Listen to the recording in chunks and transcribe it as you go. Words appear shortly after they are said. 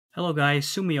Hello guys,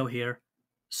 Sumio here.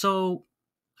 So,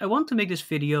 I want to make this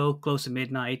video close to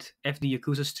midnight after the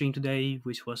Yakuza stream today,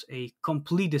 which was a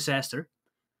complete disaster.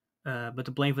 But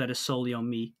the blame for that is solely on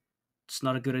me. It's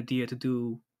not a good idea to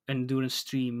do an endurance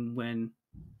stream when,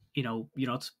 you're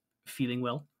not feeling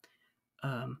well.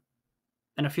 Um,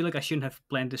 and I feel like I shouldn't have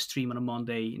planned this stream on a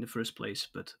Monday in the first place,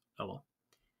 but oh well.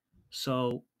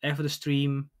 So, after the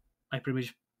stream, I pretty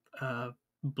much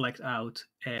blacked out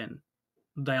and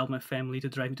dialed my family to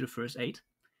drive me to the first aid.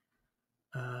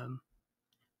 Um,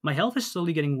 my health is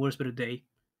slowly getting worse by the day,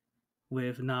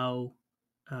 with now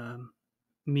um,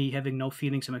 me having no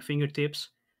feelings in my fingertips,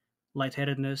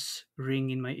 lightheadedness, ring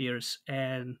in my ears,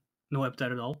 and no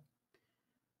appetite at all.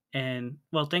 And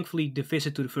well, thankfully, the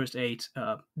visit to the first aid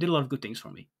did a lot of good things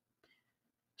for me.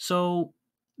 So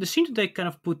the scene today kind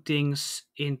of put things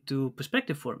into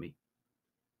perspective for me,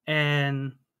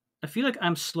 and I feel like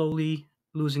I'm slowly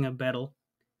losing a battle,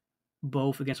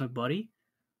 both against my body,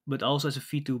 but also as a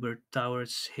VTuber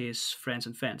towards his friends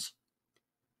and fans.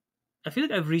 I feel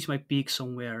like I've reached my peak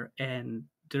somewhere, and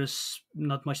there's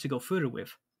not much to go further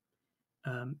with.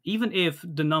 Even if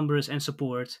the numbers and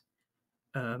support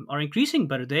are increasing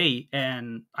by the day,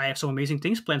 and I have some amazing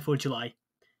things planned for July.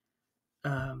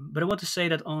 But I want to say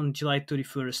that on July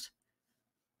 31st,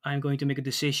 I'm going to make a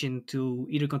decision to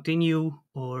either continue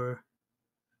or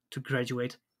to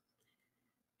graduate.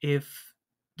 If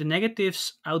the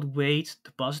negatives outweigh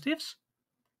the positives,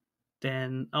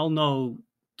 then I'll know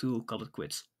to call it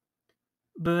quits.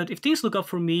 But if things look up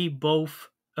for me, both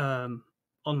on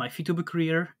my VTuber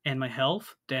career and my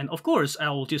health, then of course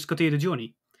I'll just continue the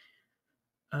journey.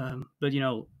 But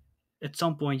at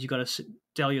some point you gotta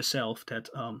tell yourself that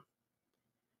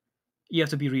you have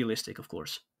to be realistic, of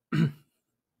course.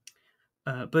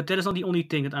 But that is not the only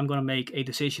thing that I'm gonna make a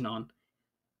decision on.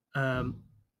 Um,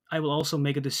 I will also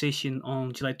make a decision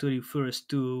on July 31st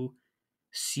to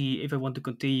see if I want to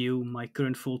continue my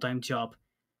current full time job,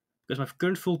 because my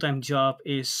current full time job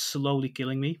is slowly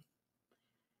killing me.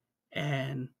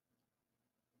 And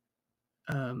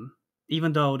um,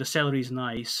 even though the salary is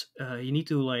nice, you need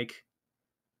to like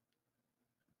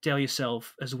tell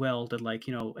yourself as well that like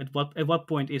at what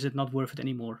point is it not worth it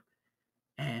anymore,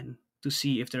 and to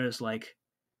see if there is like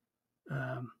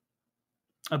um,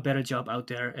 a better job out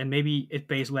there, and maybe it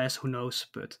pays less. Who knows?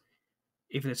 But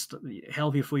if it's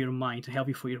healthier for your mind,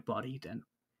 healthier for your body, then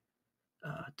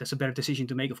that's a better decision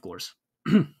to make, of course.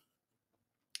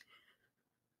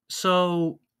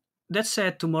 So that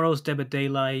said, tomorrow's debit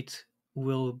daylight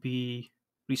will be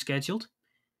rescheduled,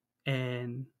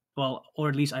 and well, or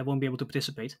at least I won't be able to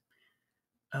participate.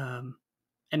 Um,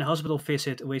 and a hospital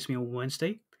visit awaits me on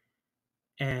Wednesday,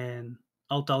 and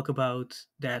I'll talk about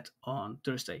that on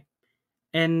Thursday.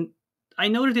 And I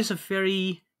know that it's a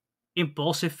very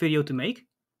impulsive video to make,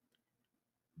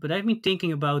 but I've been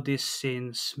thinking about this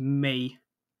since May,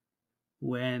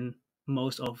 when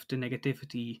most of the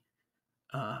negativity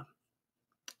uh,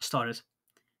 started.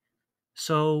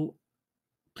 So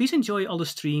please enjoy all the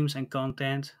streams and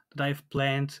content that I've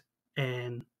planned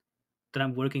and that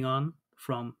I'm working on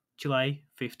from July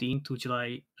 15 to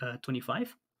July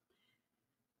 25.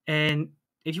 And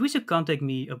if you wish to contact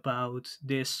me about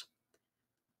this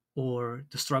or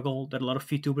the struggle that a lot of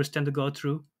VTubers tend to go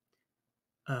through,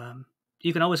 um,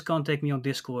 you can always contact me on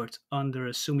Discord under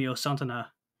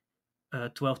Sumio-Santana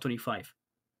 1225.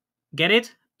 Get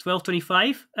it?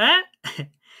 1225? Ah?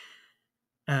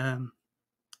 um,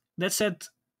 that said,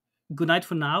 good night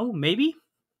for now, maybe.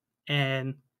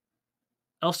 And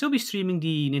I'll still be streaming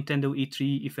the Nintendo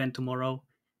E3 event tomorrow,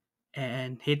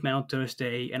 and Hitman on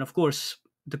Thursday, and of course,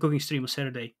 the cooking stream on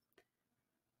Saturday.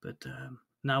 But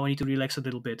now I need to relax a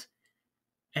little bit.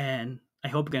 And I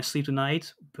hope I can sleep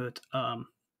tonight, but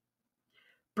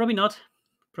probably not.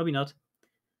 Probably not.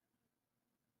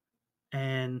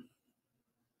 And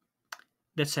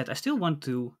that said, I still want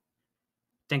to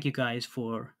thank you guys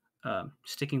for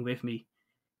sticking with me,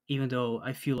 even though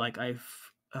I feel like I've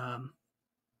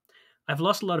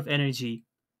lost a lot of energy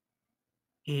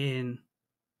in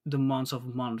the months of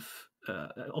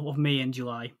May and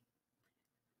July.